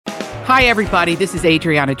Hi, everybody. This is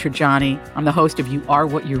Adriana Trajani. I'm the host of You Are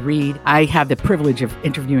What You Read. I have the privilege of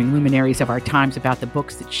interviewing luminaries of our times about the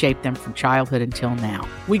books that shaped them from childhood until now.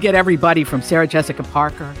 We get everybody from Sarah Jessica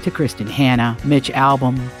Parker to Kristen Hanna, Mitch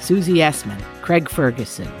Albom, Susie Essman, Craig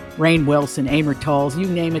Ferguson, Rainn Wilson, Amor Tolls, you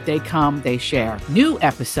name it, they come, they share. New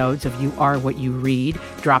episodes of You Are What You Read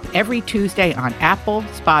drop every Tuesday on Apple,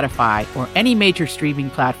 Spotify, or any major streaming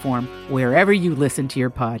platform wherever you listen to your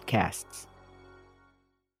podcasts.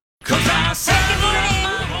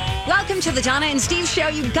 Welcome to the Donna and Steve Show,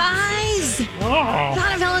 you guys.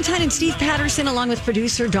 Donna Valentine and Steve Patterson, along with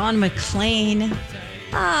producer Dawn McClain.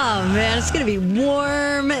 Oh, man, it's going to be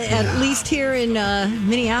warm, at least here in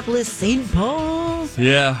Minneapolis, St. Paul.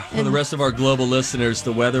 Yeah, for the rest of our global listeners,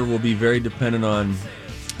 the weather will be very dependent on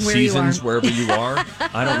seasons wherever you are.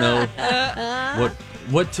 I don't know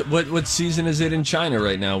what season is it in China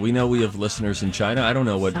right now. We know we have listeners in China. I don't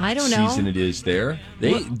know what season it is there.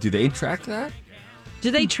 Do they track that? Do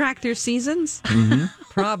they track their seasons? Mm-hmm.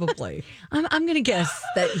 Probably. I'm going to guess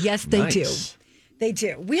that, yes, they do. They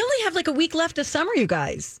do. We only have like a week left of summer, you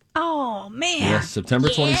guys. Oh, man. Yes, September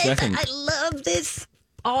 22nd. I love this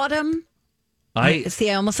autumn. I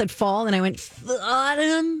almost said fall, and I went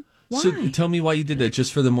autumn. Why? So tell me why you did that,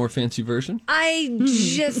 just for the more fancy version? I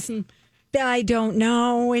don't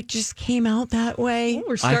know. It just came out that way.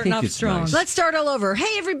 We're starting off strong. Nice. Let's start all over.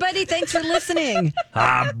 Hey, everybody. Thanks for listening.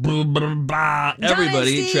 Everybody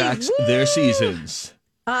tracks their seasons.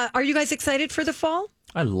 Are you guys excited for the fall?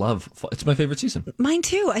 I love fall. It's my favorite season. Mine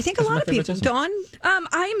too. I think a lot of people. Season. Dawn?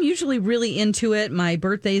 I'm usually really into it. My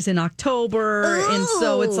birthday's in October. And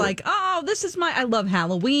so it's like, I love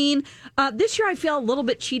Halloween. This year I feel a little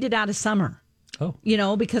bit cheated out of summer. Oh.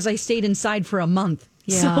 Because I stayed inside for a month.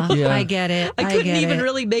 Yeah, So I get it. I couldn't even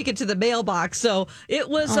really make it to the mailbox. So it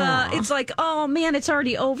was, it's like, oh man, it's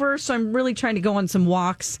already over. So I'm really trying to go on some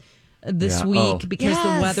walks this week because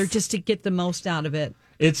the weather, just to get the most out of it.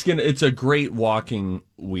 It's a great walking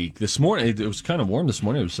week. This morning, it was kind of warm this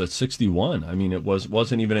morning. It was at 61. I mean, it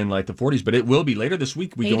wasn't even in like the 40s, but it will be later this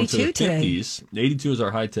week. We go into the 50s. 82 is our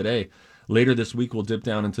high today. Later this week, we'll dip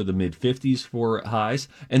down into the mid 50s for highs.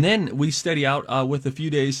 And then we steady out with a few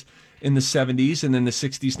days in the 70s and then the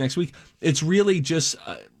 60s next week. It's really just,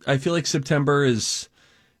 I feel like September is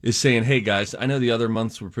saying, hey guys, I know the other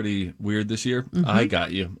months were pretty weird this year. Mm-hmm. I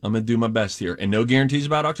got you. I'm going to do my best here. And no guarantees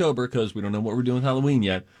about October because we don't know what we're doing with Halloween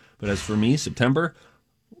yet. But as for me, September,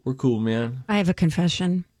 we're cool, man. I have a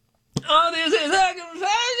confession. Oh, this is a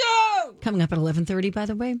confession! Coming up at 11:30, by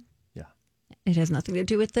the way. Yeah. It has nothing to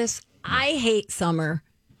do with this. I hate summer.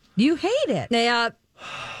 You hate it. I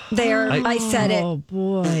said it. Oh,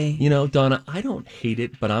 boy. Donna, I don't hate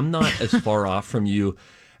it, but I'm not as far off from you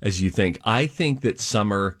as you think. I think that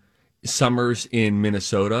summers in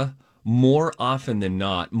Minnesota, more often than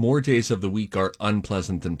not, more days of the week are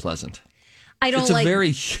unpleasant than pleasant. It's a very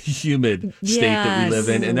humid state that we live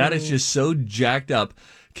in, and that is just so jacked up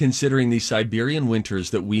considering the Siberian winters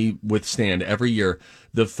that we withstand every year.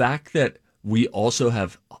 The fact that we also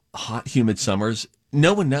have hot, humid summers,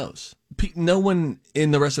 no one knows. No one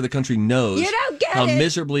in the rest of the country knows how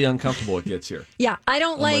miserably uncomfortable it gets here. Yeah, I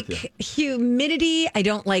don't like humidity. I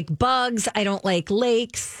don't like bugs. I don't like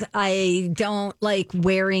lakes. I don't like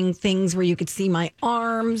wearing things where you could see my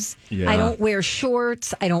arms. Yeah. I don't wear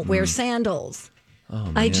shorts. I don't wear sandals.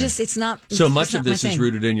 Oh, man. It's not. So much of this is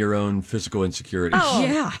rooted in your own physical insecurity. Oh,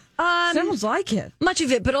 yeah. Sounds like it. Much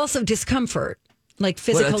of it, but also discomfort, like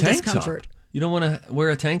physical discomfort. Top? You don't want to wear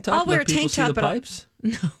a tank top? I'll wear a tank top. See the pipes?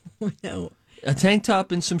 No. A tank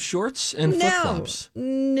top and some shorts and flip-flops?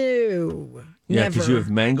 No. Yeah, because you have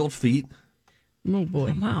mangled feet. Oh,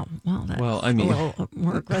 boy. Wow. That's I mean, a little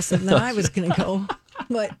more aggressive than I was going to go.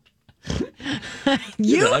 But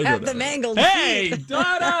you have the mangled feet. Hey,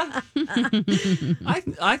 Donna!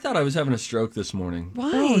 I thought I was having a stroke this morning.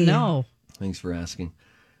 Why? Oh, no. Thanks for asking.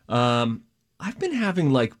 I've been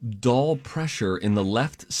having like dull pressure in the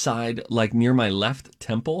left side, like near my left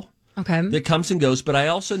temple. Okay. That comes and goes, but I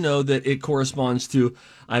also know that it corresponds to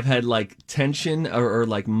I've had like tension or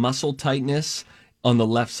like muscle tightness on the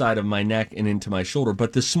left side of my neck and into my shoulder.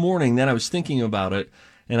 But this morning, then I was thinking about it,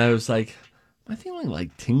 and I was like, am I feeling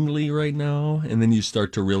like tingly right now? And then you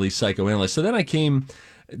start to really psychoanalyze. So then I came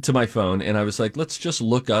to my phone and I was like, let's just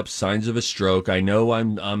look up signs of a stroke. I know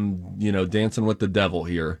I'm dancing with the devil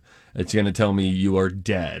here. It's going to tell me you are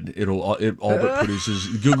dead. It all but produces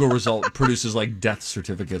Google result produces like death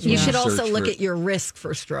certificates. You should also look at your risk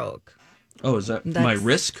for stroke. Oh, is that my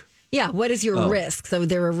risk? Yeah. What is your risk? So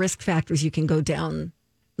there are risk factors you can go down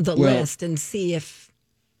the list and see if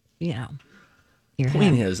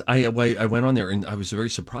Point is, I went on there and I was very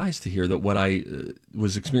surprised to hear that what I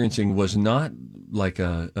was experiencing was not like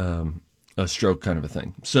a stroke kind of a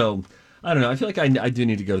thing. So I don't know. I feel like I do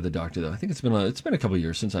need to go to the doctor though. I think it's been a couple of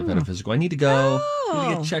years since I've had a physical. I need to go. I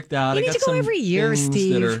need to get checked out. You need I got to go some every year, things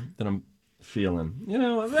Steve. that I'm feeling.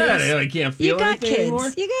 I can't feel anything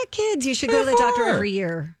anymore. You got kids. You should go to the doctor every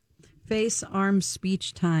year. Face, arm,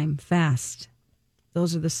 speech time, fast.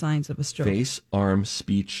 Those are the signs of a stroke. Face, arm,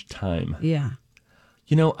 speech time. Yeah.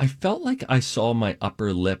 I felt like I saw my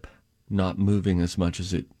upper lip not moving as much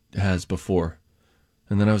as it has before.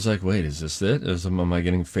 And then I was like, wait, is this it? Am I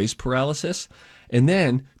getting face paralysis? And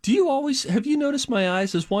then, have you noticed my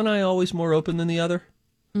eyes? Is one eye always more open than the other?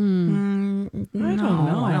 I don't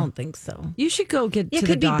know. I don't think so. You should go get to the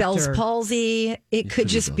doctor. It could be Bell's palsy. It could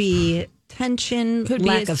just be tension, could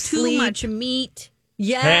lack be of too sleep. much meat.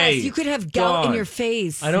 Yes, hey, you could have gout in your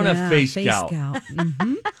face. I don't have face gout.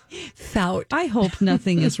 Mm-hmm. Gout. I hope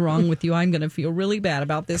nothing is wrong with you. I'm going to feel really bad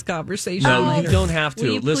about this conversation. No, later. you don't have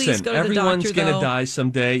to. Listen, everyone's going to die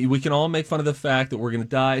someday. We can all make fun of the fact that we're going to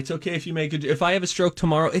die. It's okay if you if I have a stroke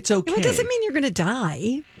tomorrow, it's okay. It doesn't mean you're going to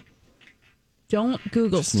die. Don't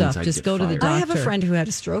Google stuff. Just go to the doctor. I have a friend who had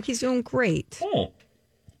a stroke. He's doing great. Oh.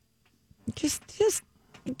 Just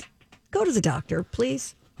go to the doctor,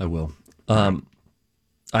 please. I will.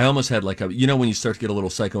 I almost had when you start to get a little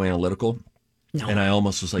psychoanalytical. No. And I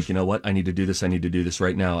almost was like, you know what? I need to do this. I need to do this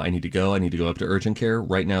right now. I need to go up to urgent care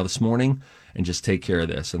right now this morning and just take care of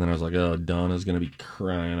this. And then I was like, oh, Donna's going to be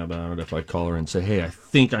crying about it if I call her and say, hey, I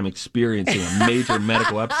think I'm experiencing a major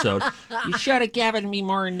medical episode. You should have given me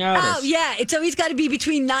more notice. Oh, yeah. It's always got to be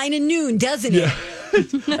between 9 and noon, doesn't it?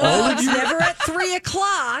 It's never at 3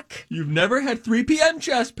 o'clock. You've never had 3 p.m.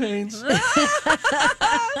 chest pains. Hey,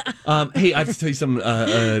 I have to tell you something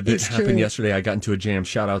that happened yesterday. I got into a jam.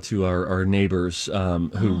 Shout out to our neighbors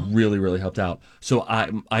who really, really helped out. So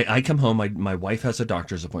I come home. My wife has a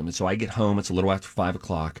doctor's appointment. So I get home. It's a little after 5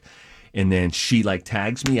 o'clock. And then she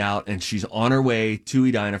tags me out and she's on her way to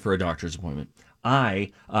Edina for a doctor's appointment.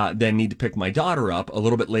 I then need to pick my daughter up a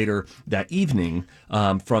little bit later that evening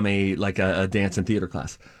from a dance and theater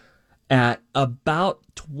class. At about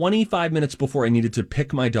 25 minutes before I needed to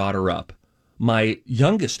pick my daughter up, my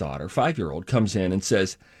youngest daughter, 5-year-old, comes in and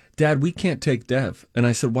says, Dad, we can't take Dev. And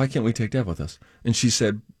I said, why can't we take Dev with us? And she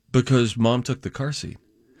said, because Mom took the car seat.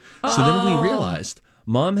 So then we realized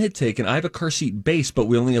Mom had taken, I have a car seat base, but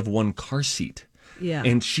we only have one car seat. Yeah.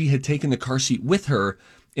 And she had taken the car seat with her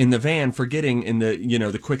in the van, forgetting in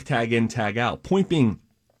the quick tag in, tag out. Point being,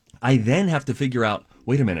 I then have to figure out,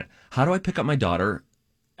 wait a minute, how do I pick up my daughter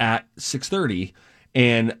at 6:30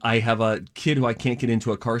 and I have a kid who I can't get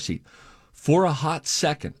into a car seat? For a hot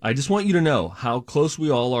second, I just want you to know how close we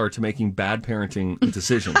all are to making bad parenting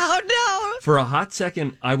decisions. Oh, no. For a hot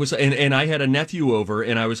second, I was, and I had a nephew over,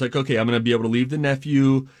 and I was like, okay, I'm going to be able to leave the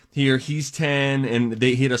nephew here. He's 10, and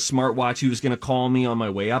he had a smartwatch. He was going to call me on my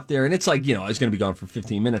way up there. And it's like, I was going to be gone for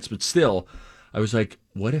 15 minutes, but still, I was like,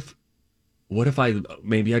 what if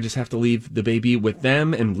maybe I just have to leave the baby with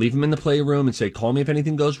them and leave him in the playroom and say, call me if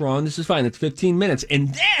anything goes wrong. This is fine. It's 15 minutes.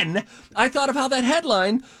 And then I thought of how that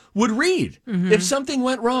headline would read if something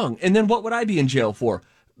went wrong. And then what would I be in jail for?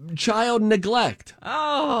 Child neglect.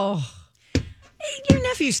 Oh. Your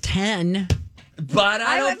nephew's 10. But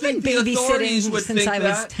I don't think the authorities would think that. Since I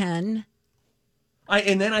was 10.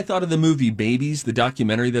 And then I thought of the movie Babies, the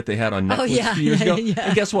documentary that they had on Netflix a few years ago. Yeah.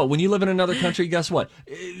 And guess what? When you live in another country, guess what?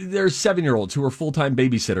 There's 7-year-olds who are full-time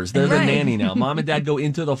babysitters. They're the nanny now. Mom and dad go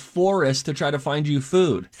into the forest to try to find you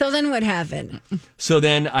food. So then what happened? So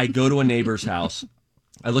then I go to a neighbor's house.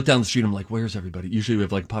 I look down the street. I'm like, where's everybody? Usually we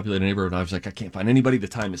have a populated neighborhood. I was like, I can't find anybody. The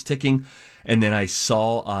time is ticking. And then I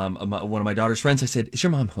saw one of my daughter's friends. I said, is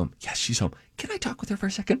your mom home? Yes, she's home. Can I talk with her for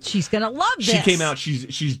a second? She's going to love this. She came out.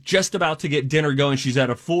 She's just about to get dinner going. She's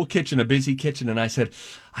at a full kitchen, a busy kitchen. And I said,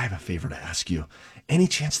 I have a favor to ask you. Any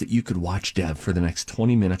chance that you could watch Dev for the next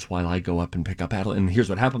 20 minutes while I go up and pick up Adeline? And here's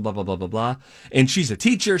what happened, blah, blah, blah, blah, blah. And she's a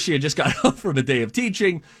teacher. She had just got home from a day of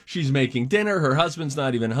teaching. She's making dinner. Her husband's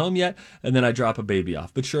not even home yet. And then I drop a baby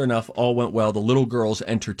off. But sure enough, all went well. The little girls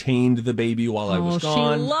entertained the baby while I was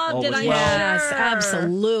gone. She loved it, Yes,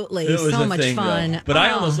 absolutely. It was so a much thing, fun. Though. But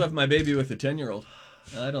I almost left my baby with a 10-year-old.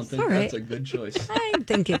 I don't think that's a good choice. I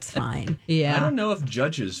think it's fine. Yeah. I don't know if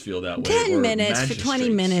judges feel that way. 10 minutes for 20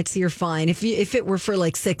 minutes, you're fine. If it were for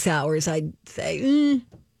 6 hours, I'd say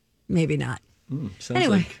maybe not. Sounds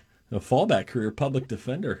like a fallback career, public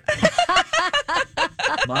defender.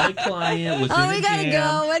 My client was in we gotta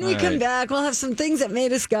go. When we come back, we'll have some things that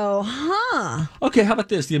made us go, huh? Okay, how about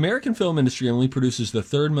this? The American film industry only produces the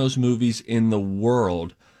third most movies in the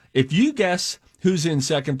world. If you guess who's in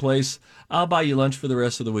second place, I'll buy you lunch for the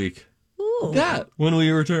rest of the week. Ooh. That when we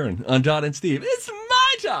return on Don and Steve. It's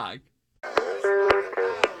my talk.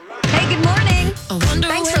 Hey, good morning.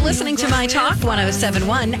 Thanks for listening to My Talk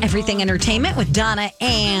 107.1 Everything Entertainment with Donna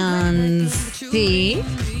and Steve.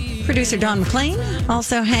 Producer Don McLean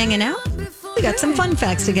also hanging out. We got some fun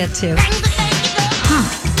facts to get to.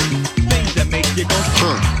 Things that make you go.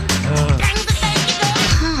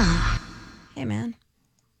 Hey, man.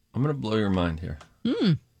 I'm going to blow your mind here.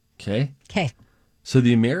 Okay? Okay. So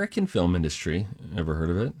the American film industry, ever heard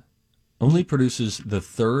of it, only produces the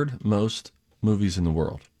third most movies in the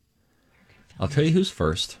world. I'll tell you who's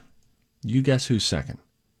first. You guess who's second.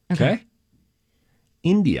 Okay?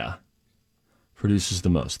 India produces the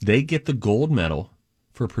most. They get the gold medal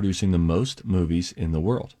for producing the most movies in the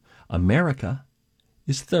world. America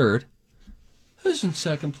is third. Who's in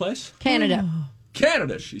second place? Canada.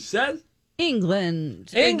 Canada, she says.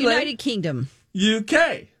 England. United Kingdom.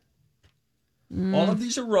 UK. All of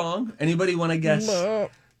these are wrong. Anybody want to guess?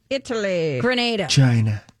 Italy. Grenada.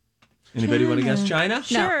 China. Anybody want to guess China?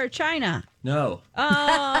 Sure, China. No.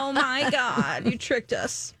 Oh, my God. You tricked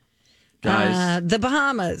us. Guys. The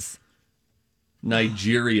Bahamas.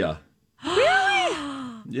 Nigeria. Really?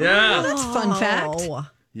 Yeah. That's a fun fact.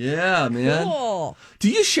 Yeah, man. Cool. Do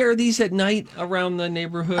you share these at night around the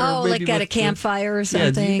neighborhood? Oh, or maybe like at a with campfire or Yeah,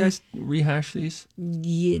 something? do you guys rehash these?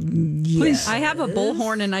 Please. I have a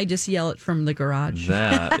bullhorn and I just yell it from the garage.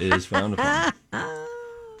 That is frowned upon.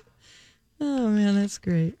 Oh, man, that's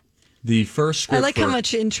great. The first script I like how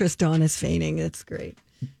much interest Dawn is feigning. That's great.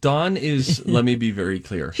 Dawn is, let me be very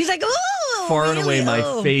clear, She's like, oh, far and really? away my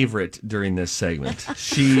Oh. favorite during this segment.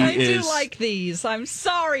 She I is. do like these. I'm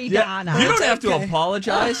sorry, Yeah, Donna. you don't have to okay.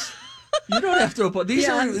 apologize. You don't have to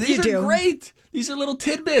apologize. These you are do. great. These are little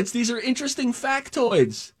tidbits. These are interesting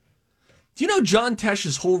factoids. Do you know John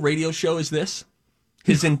Tesh's whole radio show is this?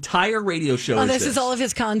 His entire radio show Oh, is this is all of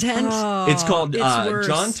his content? It's called it's worse.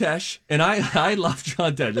 John Tesh, and I love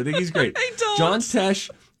John Tesh. I think he's great. I don't. John Tesh,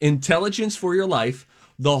 Intelligence for Your Life.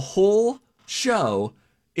 The whole show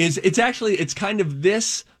it's kind of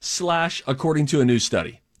this / according to a new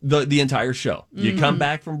study. The entire show. You come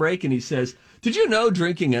back from break, and he says, "Did you know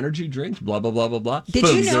drinking energy drinks? Blah blah blah blah blah." Did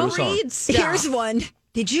Boom, you go know? to song. Read stuff. Here's one.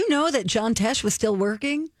 Did you know that John Tesh was still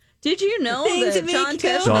working? Did you know Things that that John make you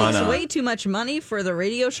Tesh go. makes Donna. way too much money for the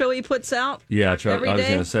radio show he puts out? Yeah, every I was day?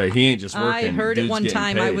 going to say he ain't just working. I heard it Dude's one getting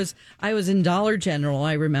time. paid. I was in Dollar General,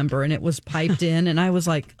 I remember, and it was piped in, and I was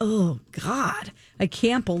like, "Oh God, I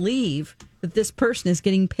can't believe that this person is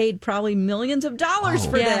getting paid probably millions of dollars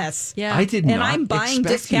for this." Yeah. I did and not I'm buying expect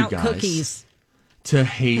discount you guys cookies. to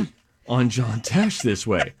hate on John Tesh this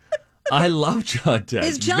way. I love John Tesh.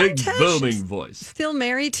 Is John Big Tesh booming voice. Still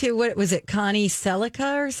married to, what was it, Connie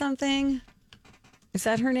Selica or something? Is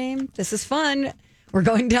that her name? This is fun. We're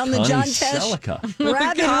going down the Connie John Tesh Selica.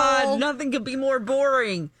 rabbit God, hole. nothing could be more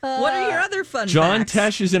boring. What are your other fun John facts?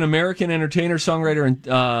 Tesh is an American entertainer, songwriter, and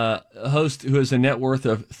host who has a net worth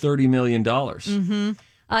of $30 million.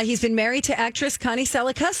 He's been married to actress Connie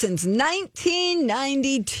Selica since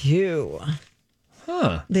 1992.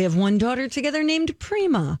 Huh. They have one daughter together named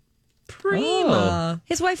Prima. Prima.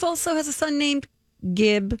 His wife also has a son named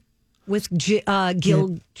Gib with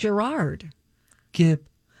Gil Gerard. Gib.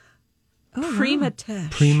 Prima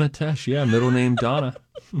Tesh. Prima Tesh, yeah, middle name Donna.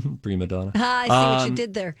 Prima Donna. I see what you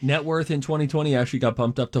did there. Net worth in 2020 actually got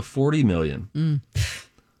bumped up to $40 million.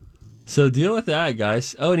 So deal with that,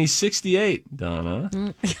 guys. Oh, and he's 68, Donna.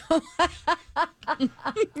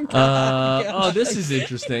 This is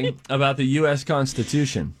interesting about the U.S.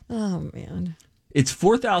 Constitution. Oh, man. It's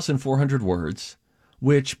 4,400 words,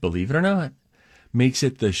 which, believe it or not, makes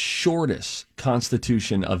it the shortest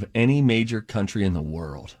constitution of any major country in the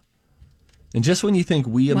world. And just when you think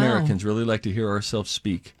we Americans really like to hear ourselves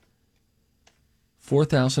speak,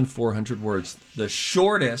 4,400 words, the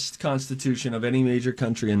shortest constitution of any major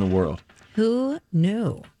country in the world. Who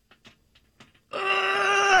knew?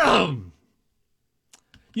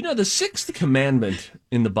 You know, the sixth commandment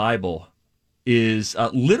in the Bible is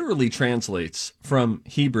literally translates from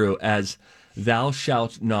Hebrew as "thou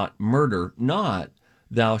shalt not murder," not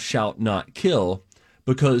 "thou shalt not kill,"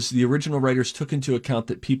 because the original writers took into account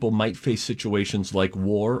that people might face situations like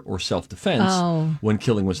war or self-defense when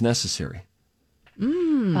killing was necessary.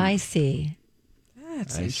 I see. I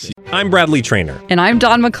see. I'm Bradley Trainer. And I'm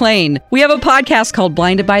Don McClain. We have a podcast called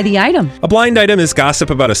Blinded by the Item. A blind item is gossip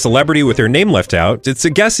about a celebrity with their name left out. It's a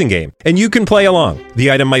guessing game, and you can play along. The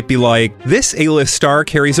item might be like, this A-list star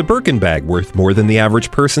carries a Birkin bag worth more than the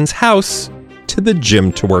average person's house to the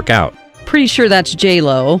gym to work out. Pretty sure that's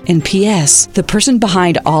J-Lo. And P.S. the person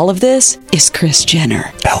behind all of this is Kris Jenner,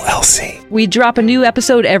 LLC. We drop a new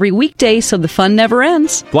episode every weekday so the fun never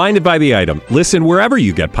ends. Blinded by the Item. Listen wherever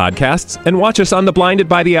you get podcasts and watch us on the Blinded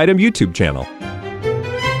by the Item YouTube channel.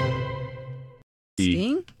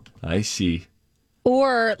 I see.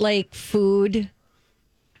 Or like food,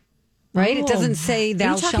 right? It doesn't say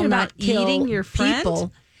thou shalt not kill eating your friend?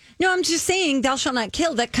 people. No, I'm just saying thou shalt not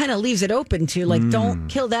kill. That kind of leaves it open to like, don't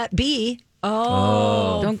kill that bee.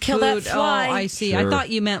 Don't kill that fly. Oh, I see. Sure. I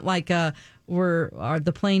thought you meant like the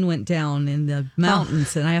plane went down in the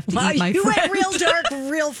mountains and I have to eat my you friend. went real dark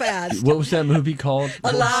real fast. What was that movie called?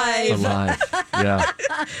 Alive. Alive. Yeah.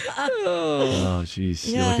 Oh, jeez.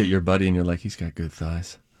 You look at your buddy and you're like, he's got good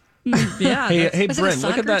thighs. Yeah. Hey, Was it a Brent,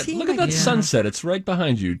 look at soccer that. team? Look at that Yeah. sunset. It's right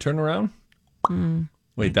behind you. Turn around.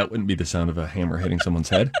 Wait, that wouldn't be the sound of a hammer hitting someone's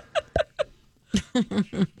head.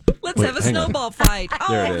 Let's Wait, have a hang on. snowball fight.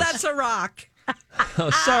 There it Oh, is. that's a rock. Oh,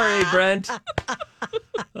 sorry, Brent.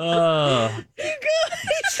 Oh.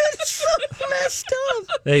 It's so messed up.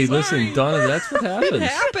 Hey, listen, Donna, that's what happens. It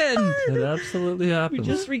happened. It absolutely happens.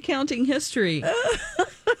 Just recounting history.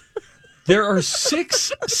 There are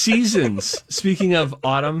 6 seasons, speaking of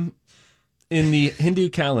autumn, in the Hindu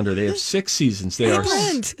calendar. They have 6 seasons. They are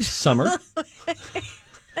Brent. summer.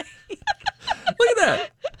 Look at that.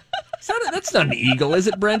 That's not an eagle, is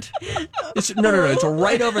it, Brent? No. It's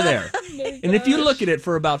right over there. And if you look at it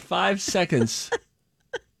for about 5 seconds,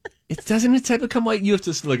 it doesn't become white. You have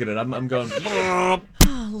to look at it. I'm going. Oh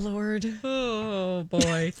Lord. Oh,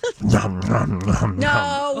 boy. No.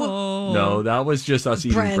 No, that was just us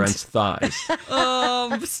eating Brent. Brent's thighs.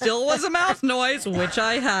 Still was a mouth noise, which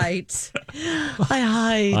I hate. I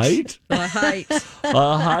hide. Height? I hate.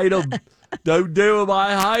 I hide 'em. Don't do 'em.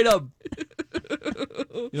 I hide 'em.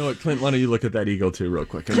 You know what, Clint? Why don't you look at that eagle too, real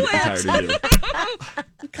quick? I'm getting tired of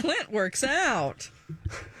you. Clint works out.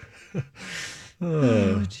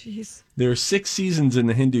 Oh jeez. There are 6 seasons in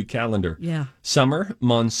the Hindu calendar. Yeah. Summer,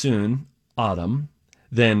 monsoon, autumn,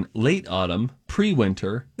 then late autumn,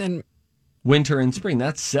 pre-winter, Then winter, and spring.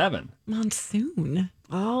 That's 7. monsoon.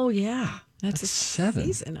 Oh, yeah. That's a 7.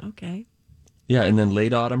 season. Okay. Yeah, and then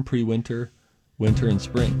late autumn, pre-winter, winter, and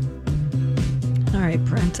spring. All right,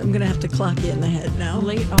 Brent. I'm gonna have to clock you in the head now.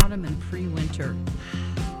 Late autumn and pre-winter.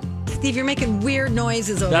 Steve, you're making weird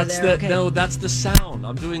noises over That's there. the no. That's the sound.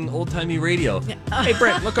 I'm doing old-timey radio. Hey,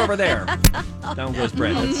 Brent, look over there. Down goes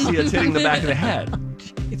Brent. See, it's hitting the back of the head.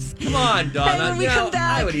 Come on, Donna. Hey, when we You know, come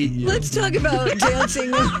back, I would eat you. let's talk about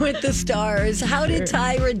Dancing with the Stars. How did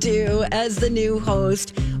Tyra do as the new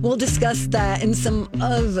host? We'll discuss that and some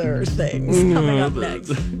other things coming up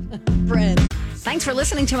next. Brent. Thanks for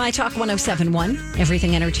listening to My Talk 1071,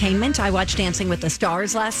 Everything Entertainment. I watched Dancing with the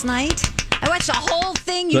Stars last night. I watched the whole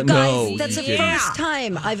thing, you But guys. no, That's you the didn't. first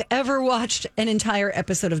time I've ever watched an entire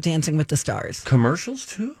episode of Dancing with the Stars. Commercials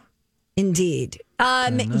too? Indeed.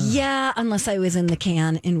 Yeah, unless I was in the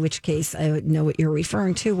can, in which case I would know what you're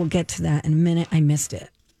referring to. We'll get to that in a minute. I missed it.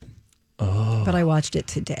 Oh. But I watched it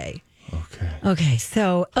today. Okay,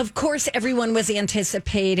 so of course everyone was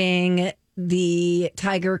anticipating the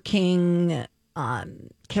Tiger King,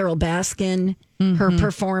 Carol Baskin, her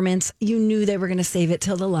performance. You knew they were going to save it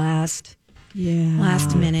till the last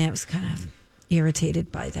minute. I was kind of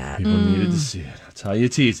irritated by that. People needed to see it. That's how you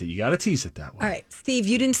tease it. You got to tease it that way. All right, Steve,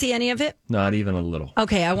 you didn't see any of it? Not even a little.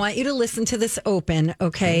 Okay, I want you to listen to this open,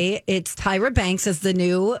 okay? It's Tyra Banks as the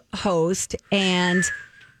new host, and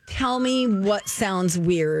tell me what sounds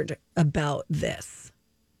weird about this.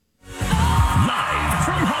 Live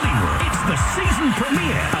from Hollywood, it's the season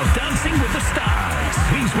premiere of Dancing with the Stars.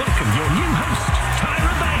 Please welcome your new host,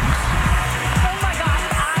 Tyra Banks. Oh my gosh,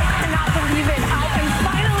 I cannot believe it. I am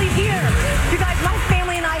finally here. You guys, my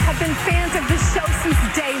family and I have been fans of this show since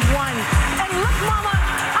day one. And look, Mama,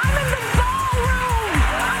 I'm in the ballroom.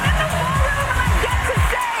 I'm in the ballroom and I get to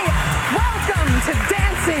say, welcome to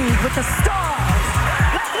Dancing with the Stars.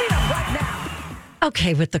 Let's meet up right now.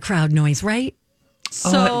 Okay, with the crowd noise, right?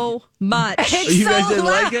 So much. It's You guys so didn't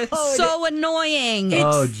like loud. it? So annoying.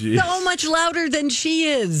 Oh, geez. So much louder than she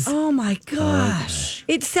is. Oh, my gosh.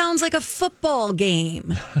 It sounds like a football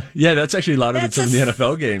game. Yeah, that's actually louder than That's some of the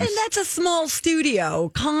NFL games. And that's a small studio.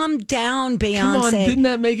 Calm down, Beyonce. Come on, didn't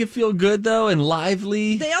that make it feel good, though, and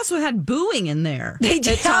lively? They also had booing in there They at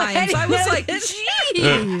did. times. I was like,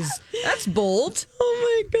 jeez, that's bold.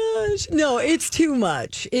 Oh my gosh. No, it's too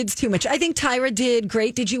much. It's too much. I think Tyra did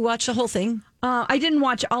great. Did you watch the whole thing? I didn't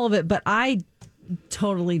watch all of it, but I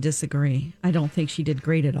totally disagree. I don't think she did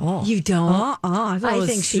great at all. You don't? I thought I it was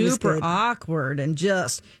think she was super good. awkward and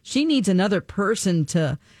just she needs another person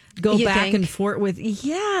to go You back think? and forth with.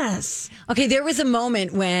 Yes. Okay, there was a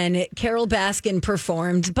moment when Carol Baskin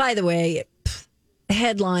performed. By the way,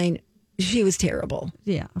 headline, she was terrible.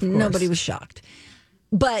 Yeah, of course. Nobody was shocked.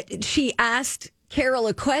 But she asked Carol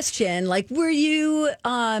a question like, were you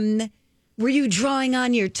drawing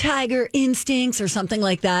on your tiger instincts or something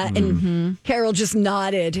like that? And Carol just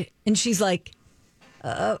nodded. And she's like,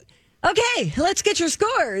 okay, let's get your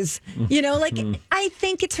scores. I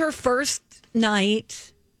think it's her first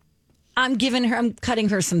night. I'm cutting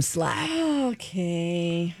her some slack.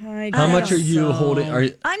 Okay. How much are you holding?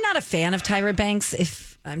 I'm not a fan of Tyra Banks,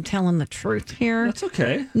 if I'm telling the truth here. That's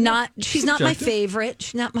okay. She's not my favorite.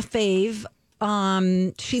 She's not my fave.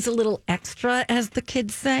 She's a little extra, as the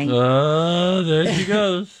kids say. There she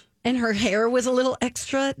goes. And her hair was a little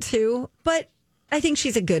extra too. But I think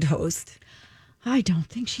she's a good host. I don't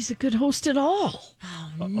think she's a good host at all.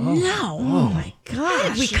 No. Oh my gosh. How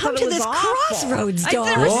did we come to this crossroads, Dawn?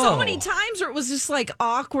 There were so many times where it was just like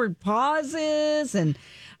awkward pauses and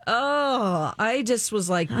I just was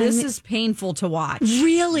like, this is painful to watch.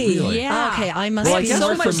 Really? Yeah. Okay, I must be so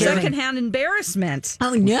more much forgiving. secondhand embarrassment.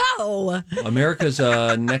 Oh no. America's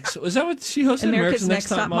Next. Was that what she hosted? America's Next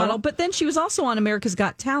Top Model. But then she was also on America's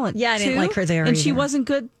Got Talent. Yeah, I didn't like her there and she either. wasn't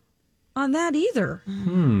good on that either.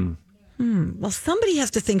 Well, somebody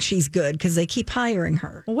has to think she's good because they keep hiring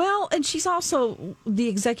her. Well, and she's also the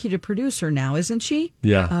executive producer now, isn't she?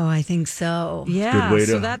 Yeah. Oh, I think so. Yeah. Good way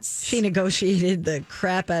to- So that's She negotiated the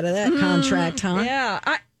crap out of that contract, huh? Yeah,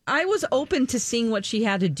 I was open to seeing what she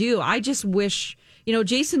had to do. I just wish,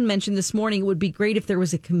 Jason mentioned this morning, it would be great if there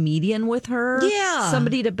was a comedian with her. Yeah.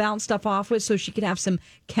 Somebody to bounce stuff off with so she could have some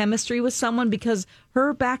chemistry with someone, because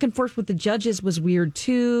her back and forth with the judges was weird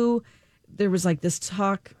too. There was like this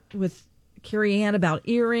talk with Carrie Ann about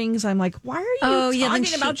earrings. I'm like, why are you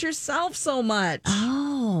talking about yourself so much?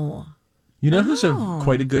 Oh. You know who's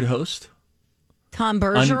quite a good host? Tom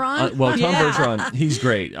Bergeron? Tom Bergeron, he's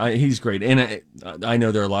great. He's great. And I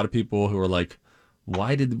know there are a lot of people who are like,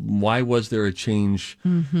 why was there a change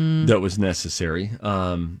that was necessary?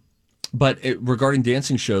 But regarding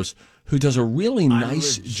dancing shows, who does a really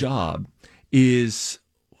nice job is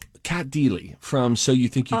Kat Deely from So You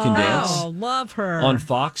Think You Can Dance. Oh, love her. On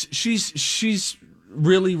Fox. She's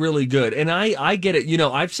really, really good. And I get it.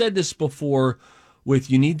 I've said this before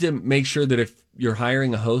you need to make sure that if you're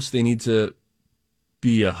hiring a host, they need to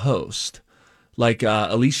be a host. Like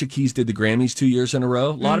Alicia Keys did the Grammys 2 years in a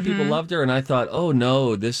row. A lot of people loved her. And I thought, oh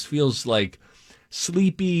no, this feels like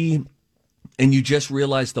sleepy. And you just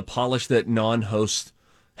realize the polish that non-hosts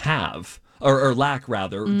have. Or lack,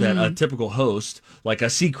 rather, that a typical host, like a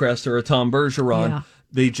Seacrest or a Tom Bergeron,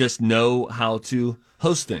 they just know how to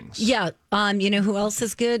host things. Yeah. You know who else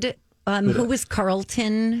is good? Who was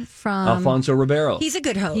Carlton from? Alfonso Ribeiro. He's a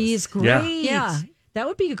good host. He's great. Yeah. That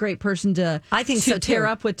would be a great person to so, pair too.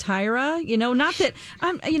 up with Tyra. Not that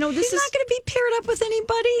this She's not going to be paired up with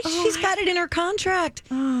anybody. She's got it in her contract.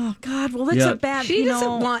 Oh God! Well, that's a bad. She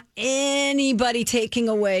doesn't want anybody taking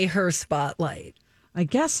away her spotlight. I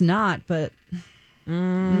guess not, but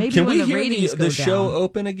maybe Can when we the hear ratings the go show down.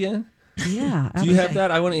 open again? Yeah. Do you have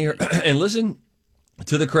that? I want to hear and listen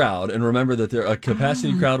to the crowd and remember that a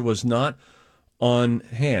capacity crowd was not on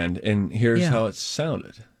hand. And here's how it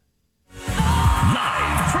sounded.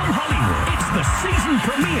 Live from Hollywood, it's the season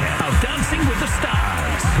premiere of Dancing with the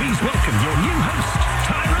Stars. Please welcome your new host,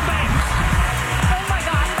 Tyra Banks. Oh my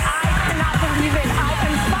gosh, I cannot believe it. I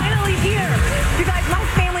am finally here. You guys, my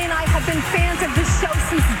family and I have been fans of this show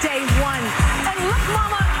since day one. And look,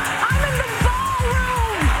 Mama, I'm in the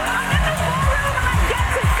ballroom. And I get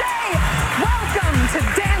to say, welcome to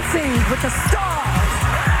Dancing with the Stars.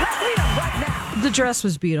 Let's meet them right now. The dress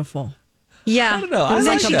was beautiful. Yeah. I don't know. And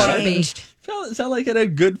then like she that. changed. It sounded like it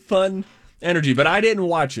had good, fun energy, but I didn't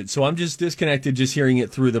watch it, so I'm just disconnected just hearing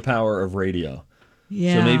it through the power of radio.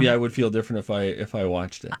 Yeah. So maybe I would feel different if I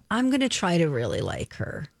watched it. I'm going to try to really like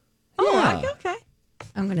her. Yeah. Okay.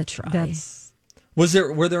 I'm going to try. Were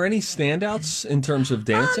there any standouts in terms of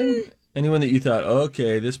dancing? Anyone that you thought,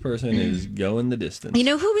 okay, this person is going the distance? You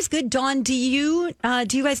know who was good? Dawn, do you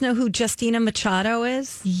guys know who Justina Machado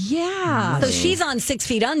is? Yeah. So she's on 6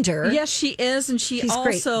 Feet Under. Yes, she is, and she's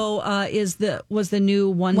great. also was the new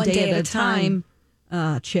One Day at a Time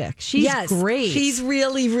chick. She's great. She's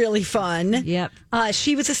really, really fun. Yep.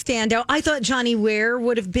 She was a standout. I thought Johnny Ware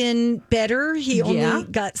would have been better. He only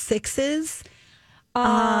got 6s.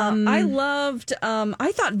 I loved,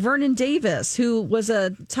 I thought Vernon Davis, who was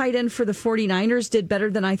a tight end for the 49ers, did better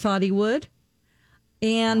than I thought he would.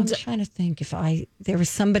 And I'm trying to think if there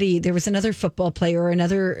was another football player or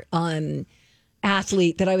another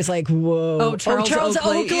athlete that I was like, whoa. Oh, Charles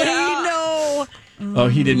Oakley. No. Oh,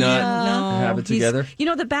 he did not have it He's- together? You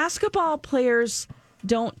know, the basketball players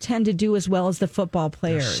don't tend to do as well as the football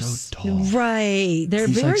players. They're so tall. Right. They're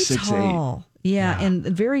He's like very 6'8". tall. Yeah, and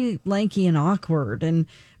very lanky and awkward. And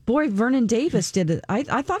boy, Vernon Davis did it. I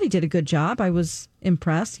thought he did a good job. I was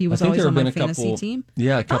impressed. He was I think always there on have my been a fantasy couple, team.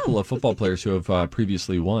 Yeah, a couple of football players who have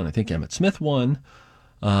previously won. I think Emmitt Smith won.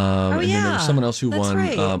 And then there was someone else who That's won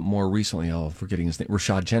right. more recently. Oh, I'm forgetting his name.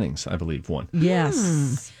 Rashad Jennings, I believe, won.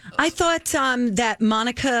 Yes. I thought that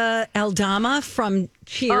Monica Aldama from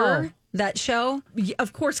Cheer, that show.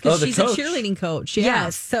 Of course, because the she's coach. a cheerleading coach. Yeah.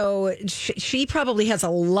 Yes. So she probably has a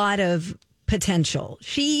lot of potential.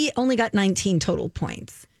 She only got 19 total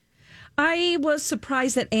points. I was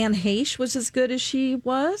surprised that Anne Heche was as good as she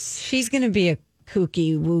was. She's going to be a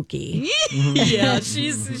kooky wookie. Yeah,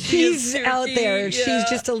 she's out there. Yeah. She's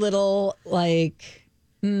just a little like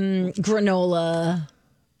granola.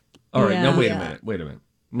 All right, now Yeah. wait a minute.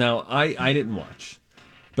 Now, I didn't watch,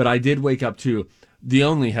 but I did wake up to the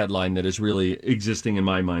only headline that is really existing in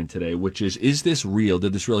my mind today, which is this real?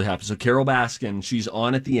 Did this really happen? So Carol Baskin, she's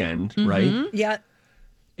on at the end, right? Yeah.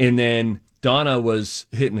 And then Donna was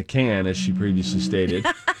hitting the can, as she previously stated,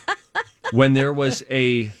 when there was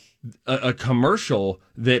a commercial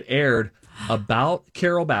that aired about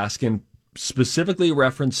Carol Baskin, specifically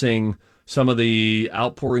referencing some of the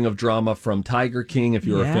outpouring of drama from Tiger King, if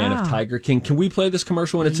you're a fan of Tiger King. Can we play this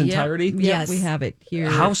commercial in its entirety? Yeah, Yes. we have it here.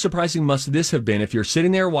 How surprising must this have been if you're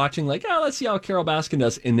sitting there watching, like, oh, let's see how Carol Baskin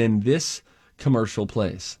does, and then this commercial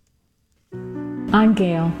plays. I'm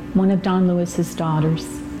Gail, one of Don Lewis's daughters.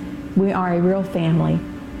 We are a real family,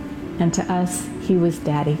 and to us, he was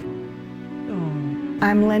Daddy.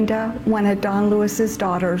 I'm Linda, one of Don Lewis's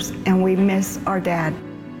daughters, and we miss our dad.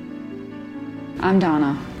 I'm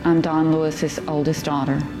Donna. I'm Don Lewis's oldest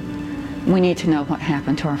daughter. We need to know what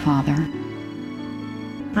happened to our father.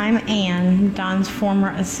 I'm Ann, Don's former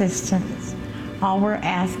assistant. All we're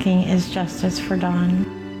asking is justice for Don.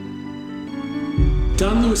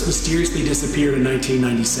 Don Lewis mysteriously disappeared in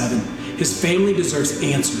 1997. His family deserves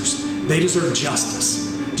answers. They deserve justice.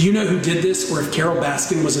 Do you know who did this or if Carol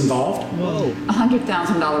Baskin was involved? Whoa. A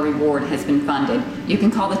 $100,000 reward has been funded. You can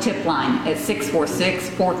call the tip line at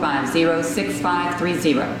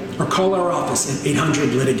 646-450-6530. Or call our office at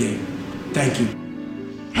 800-LITIGATE. Thank you.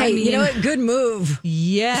 Hey, you know what? Good move.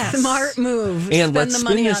 Yes. Smart move. And Spend let's the spin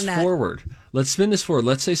money this on that. forward. Let's spin this forward.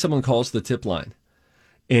 Let's say someone calls the tip line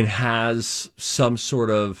and has some sort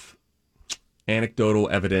of anecdotal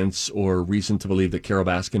evidence or reason to believe that Carol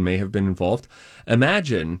Baskin may have been involved.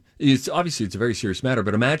 Imagine, it's obviously it's a very serious matter,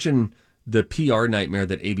 but imagine the PR nightmare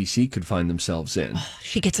that ABC could find themselves in.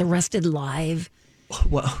 She gets arrested live.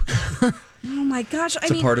 Well, oh my gosh.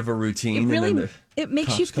 it's a part of a routine. It really, and then it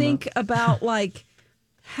makes you think about like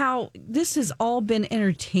how this has all been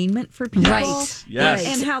entertainment for people. Right. Yes.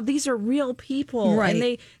 And how these are real people. Right.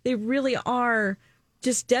 And they really are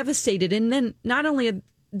just devastated. And then not only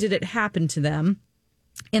did it happen to them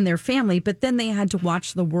and their family, but then they had to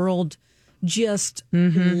watch the world just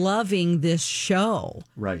loving this show.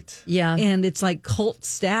 Right. Yeah. And it's like cult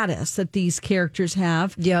status that these characters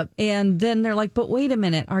have. Yep. And then they're like, but wait a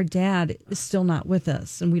minute, our dad is still not with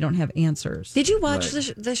us and we don't have answers. Did you watch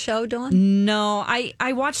the show, Dawn? No,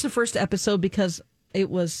 I watched the first episode because it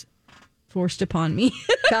was forced upon me.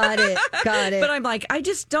 Got it. But I'm like, I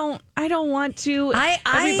don't want to.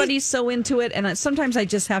 Everybody's so into it. And sometimes I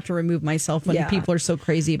just have to remove myself when people are so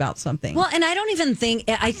crazy about something. Well, and I don't even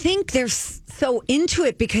I think they're so into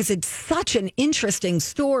it because it's such an interesting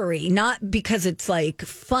story, not because it's like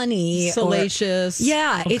funny. Salacious.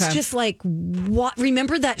 Yeah. Okay. It's just like, what?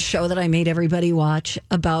 Remember that show that I made everybody watch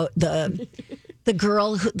about the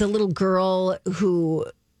girl, the little girl who,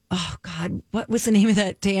 oh God, what was the name of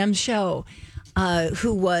that damn show?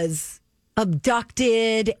 Who was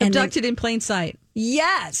abducted in plain sight.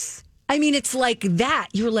 Yes. I mean, it's like that.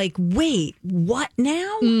 You're like, wait, what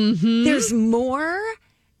now? There's more?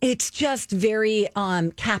 It's just very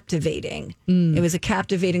captivating. It was a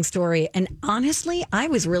captivating story. And honestly, I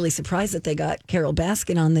was really surprised that they got Carol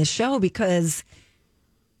Baskin on this show because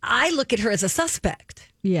I look at her as a suspect.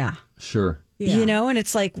 Yeah. Sure. Yeah. You know, and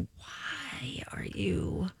it's like, why are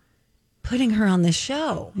you putting her on this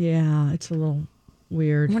show? Yeah, it's a little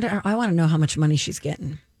weird. I want to know how much money she's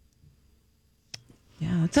getting.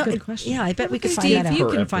 Yeah, that's a good question. Yeah, I bet we could Steve, find that out. you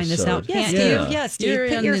can find this out. Yes, can't Steve. you? Yes, Steve. You're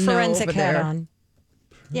Put in your the know forensic over hat there. on.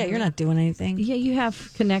 Yeah, you're not doing anything. Yeah, you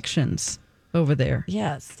have connections over there.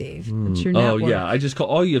 Yeah, Steve. It's your Oh, network. yeah. I just call.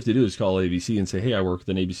 All you have to do is call ABC and say, hey, I work with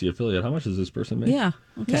an ABC affiliate. How much does this person make? Yeah.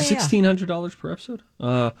 Okay. $1,600 per episode.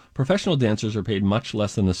 Professional dancers are paid much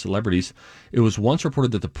less than the celebrities. It was once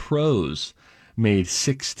reported that the pros made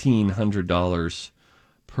 $1,600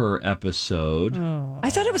 per episode. I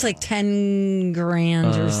thought it was like 10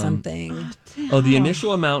 grand or something. The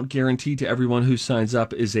initial amount guaranteed to everyone who signs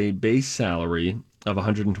up is a base salary of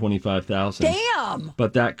 $125,000. Damn!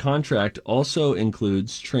 But that contract also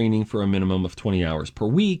includes training for a minimum of 20 hours per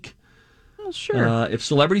week. Oh, sure. If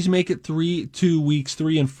celebrities make it 2 weeks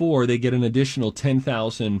 3 and 4, they get an additional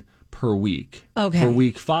 $10,000 per week. Okay. For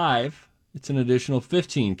week 5, it's an additional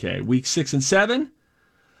 $15,000. Week 6 and 7,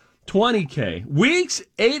 $20,000. Weeks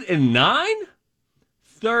 8 and 9,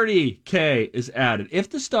 $30,000 is added. If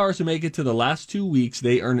the stars make it to the last 2 weeks,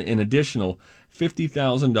 they earn an additional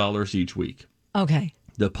 $50,000 each week. Okay.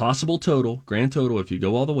 The possible total, grand total, if you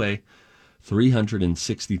go all the way,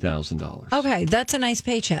 $360,000. Okay, that's a nice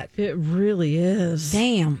paycheck. It really is.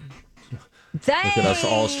 Damn. Look at us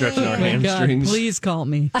all stretching our hamstrings. God, please call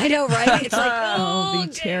me. I know, right? It's like, It'll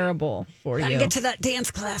be terrible for gotta you. get to that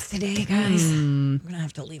dance class today, guys. I'm going to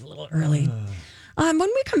have to leave a little early. When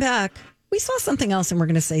we come back, we saw something else and we're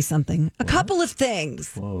going to say something. A couple of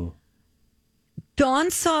things. Whoa.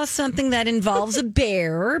 Dawn saw something that involves a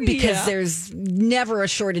bear because there's never a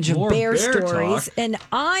shortage of bear stories. Talk. And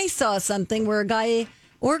I saw something where a guy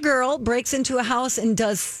or girl breaks into a house and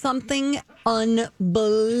does something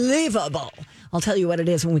unbelievable. I'll tell you what it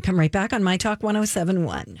is when we come right back on My Talk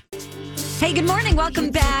 107.1. Hey, good morning.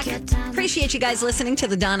 Welcome back. Appreciate you guys listening to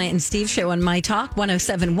the Donna and Steve show on My Talk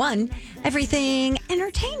 107.1. Everything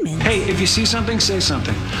entertainment. Hey, if you see something, say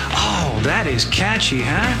something. Oh, that is catchy,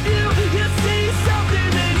 huh?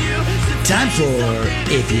 Time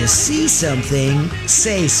for If You See Something,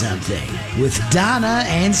 Say Something with Donna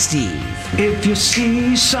and Steve. If you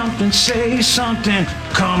see something, say something.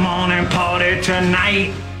 Come on and party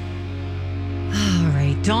tonight. All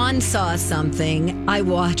right. Dawn saw something. I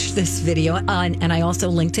watched this video and I also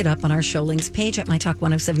linked it up on our show links page at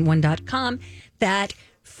mytalk1071.com. That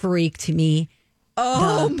freaked me.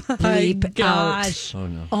 Oh my gosh. Oh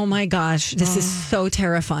no. Oh my gosh. This is so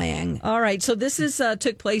terrifying. All right. So this is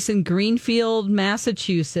took place in Greenfield,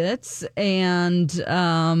 Massachusetts. And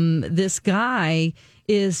this guy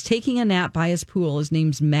is taking a nap by his pool. His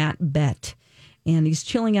name's Matt Bett. And he's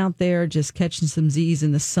chilling out there, just catching some Z's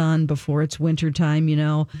in the sun before it's wintertime, you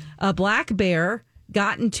know. A black bear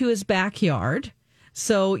got into his backyard.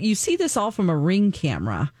 So you see this all from a Ring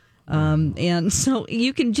camera. And so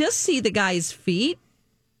you can just see the guy's feet.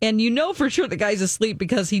 And you know for sure the guy's asleep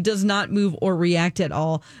because he does not move or react at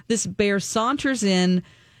all. This bear saunters in.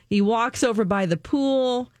 He walks over by the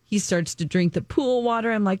pool. He starts to drink the pool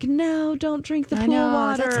water. I'm like, no, don't drink the pool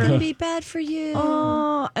water. That's going to be bad for you.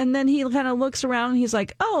 Oh, and then he kind of looks around and he's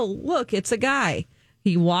like, oh, look, it's a guy.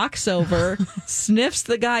 He walks over, sniffs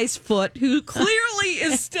the guy's foot, who clearly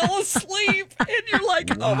is still asleep. And you're like,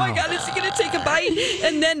 oh my God, is he going to take a bite?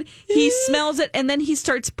 And then he smells it and then he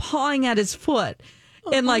starts pawing at his foot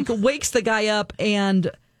and like wakes the guy up.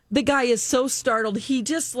 And the guy is so startled. He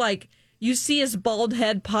just like, you see his bald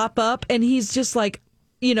head pop up and he's just like,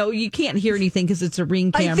 you know, you can't hear anything because it's a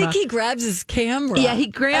Ring camera. I think he grabs his camera. Yeah, he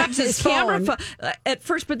grabs his phone. camera at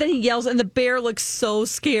first, but then he yells, and the bear looks so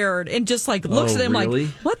scared and just like looks at him really?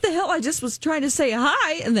 like, what the hell? I just was trying to say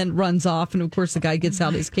hi, and then runs off. And of course, the guy gets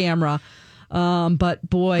out his camera. But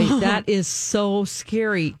boy, that is so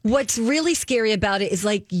scary. What's really scary about it is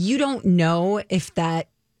like you don't know if that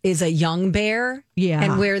is a young bear. Yeah.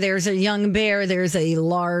 And where there's a young bear, there's a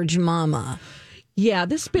large mama. Yeah,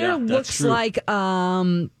 this bear looks like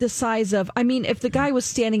the size of, I mean, if the guy was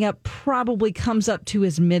standing up, probably comes up to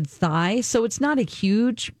his mid-thigh. So it's not a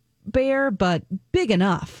huge bear, but big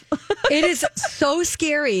enough. It is so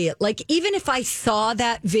scary. Like, even if I saw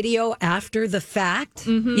that video after the fact,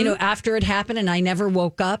 you know, after it happened and I never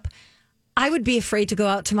woke up, I would be afraid to go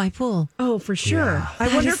out to my pool. Oh, for sure. Yeah.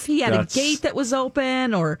 I wonder if he had a gate that was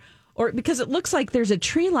open or because it looks like there's a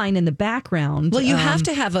tree line in the background. Well, you have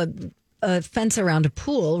to have a fence around a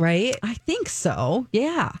pool, right? I think so.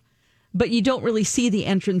 Yeah. But you don't really see the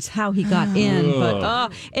entrance, how he got in.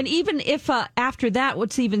 But and even if after that,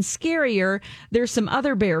 what's even scarier, there's some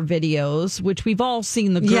other bear videos, which we've all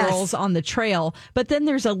seen the girls on the trail. But then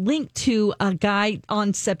there's a link to a guy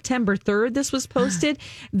on September 3rd, this was posted,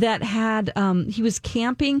 that had, he was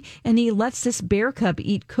camping and he lets this bear cub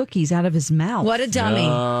eat cookies out of his mouth. What a dummy.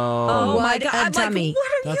 Oh my God. A dummy.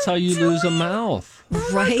 Like, that's how you lose a mouth. Oh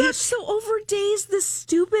right? My gosh, so over days, this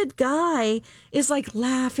stupid guy is like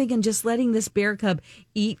laughing and just letting this bear cub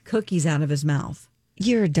eat cookies out of his mouth.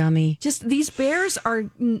 You're a dummy. Just these bears are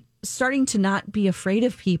starting to not be afraid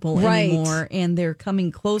of people anymore, and they're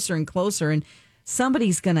coming closer and closer, and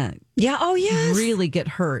somebody's going to really get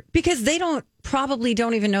hurt. Because they probably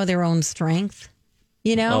don't even know their own strength.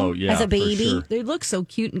 you know, Oh, yeah, as a baby. for sure. They look so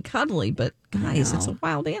cute and cuddly, but guys, it's a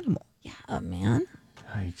wild animal. Yeah, man.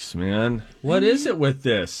 Yikes, man. What is it with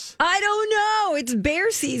this? I don't know. It's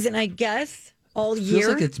bear season, I guess, all year.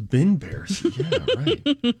 Feels like it's been bear season. Yeah,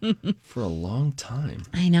 right. For a long time.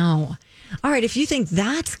 I know. All right, if you think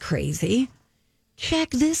that's crazy, check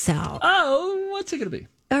this out. Oh, what's it going to be?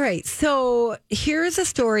 All right, so here's a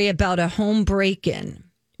story about a home break-in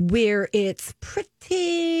where it's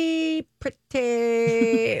pretty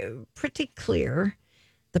clear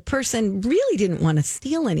the person really didn't want to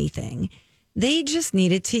steal anything. They just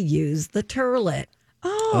needed to use the toilet.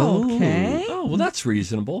 Oh, okay. Oh, well, that's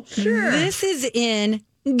reasonable. Sure. This is in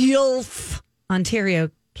Guelph, Ontario,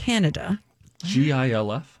 Canada.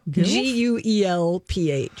 GILF? GUELPH.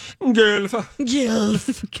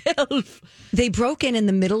 Guelph. They broke in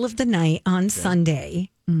the middle of the night on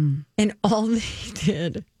Sunday, and all they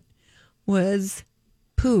did was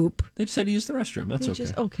poop. They just had to use the restroom. That's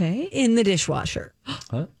okay. Okay. In the dishwasher.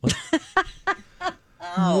 Huh? What?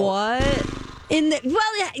 What?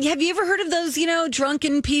 Have you ever heard of those,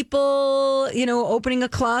 drunken people, opening a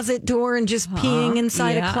closet door and just peeing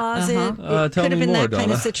inside a closet? It tell could have me been more, that kind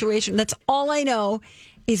Donna. of situation. That's all I know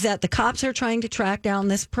is that the cops are trying to track down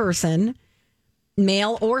this person,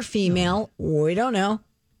 male or female. We don't know.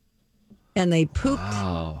 And they pooped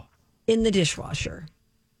in the dishwasher.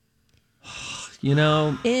 You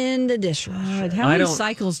know, in the dishwasher. How many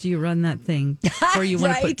cycles do you run that thing before you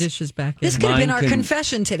want to put dishes back in? This could have been our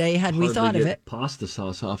confession today had we thought of it. Pasta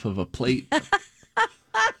sauce off of a plate. I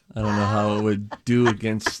don't know how it would do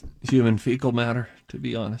against human fecal matter, to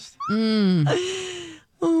be honest.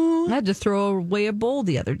 I had to throw away a bowl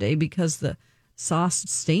the other day because the sauce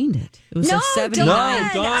stained it. It was a 79. Donna,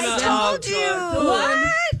 I told you. What?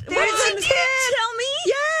 There's a kid. Tell me.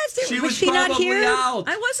 Yes. She was she not probably here? out.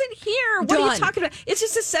 I wasn't here. What are you talking about? It's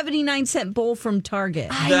just a 79-cent bowl from Target.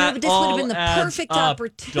 I know, but this would have been the perfect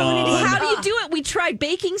opportunity. How do you do it? We tried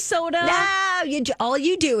baking soda. No, all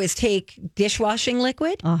you do is take dishwashing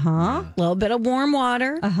liquid, a little bit of warm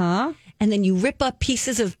water, and then you rip up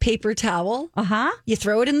pieces of paper towel. You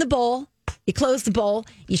throw it in the bowl. You close the bowl.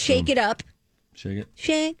 You shake it up. Shake it.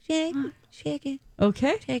 Shake it.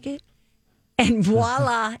 Okay. Shake it. And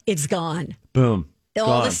voila, it's gone. Boom.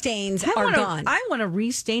 All the stains are gone. I want to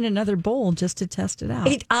restain another bowl just to test it out.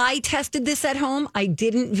 I tested this at home. I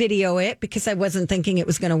didn't video it because I wasn't thinking it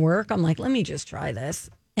was going to work. I'm like, let me just try this.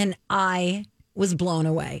 And I was blown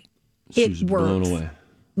away. It worked.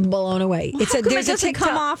 Blown away. Well, it doesn't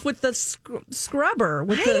come off with the scrubber.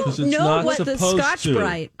 With I don't know what the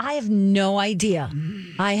Scotch-Brite. I have no idea.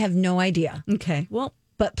 Okay. Well,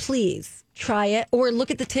 but please try it or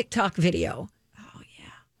look at the TikTok video.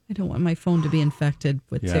 I don't want my phone to be infected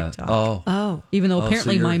with TikTok. Oh. Even though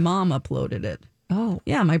apparently my mom uploaded it. Oh.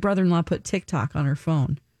 Yeah, my brother-in-law put TikTok on her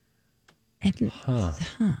phone. The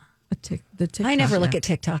TikTok I never look at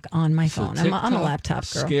TikTok on my phone. I'm a laptop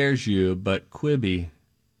girl. Scares you, but Quibi.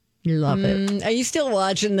 Love it. Are you still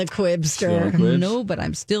watching the Quibster? Still Quibs? No, but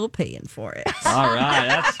I'm still paying for it. All right,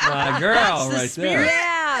 that's my girl right there.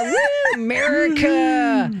 Yeah, woo,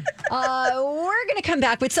 America. We're going to come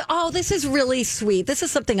back with, this is really sweet. This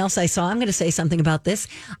is something else I saw. I'm going to say something about this.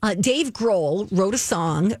 Dave Grohl wrote a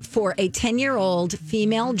song for a 10-year-old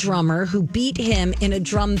female drummer who beat him in a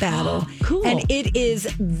drum battle. Cool. And it is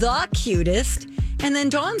the cutest. And then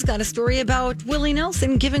Dawn's got a story about Willie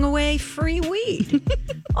Nelson giving away free weed.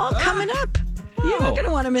 All coming up. You're not going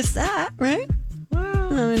to want to miss that, right?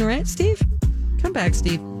 Right, Steve? Come back,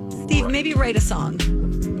 Steve. Steve, maybe write a song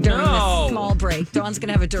during this small break. Dawn's going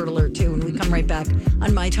to have a dirt alert, too, when we come right back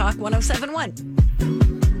on My Talk 107.1.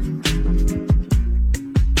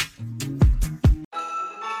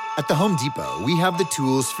 At the Home Depot, we have the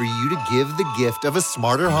tools for you to give the gift of a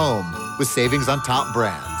smarter home with savings on top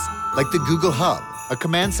brands, like the Google Hub, a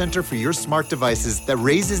command center for your smart devices that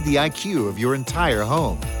raises the IQ of your entire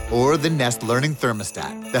home, or the Nest Learning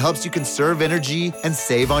Thermostat that helps you conserve energy and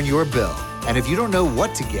save on your bill. And if you don't know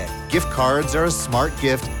what to get, gift cards are a smart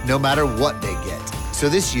gift no matter what they get. So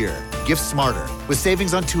this year, gift smarter with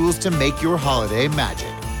savings on tools to make your holiday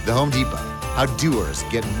magic. The Home Depot, how doers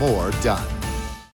get more done.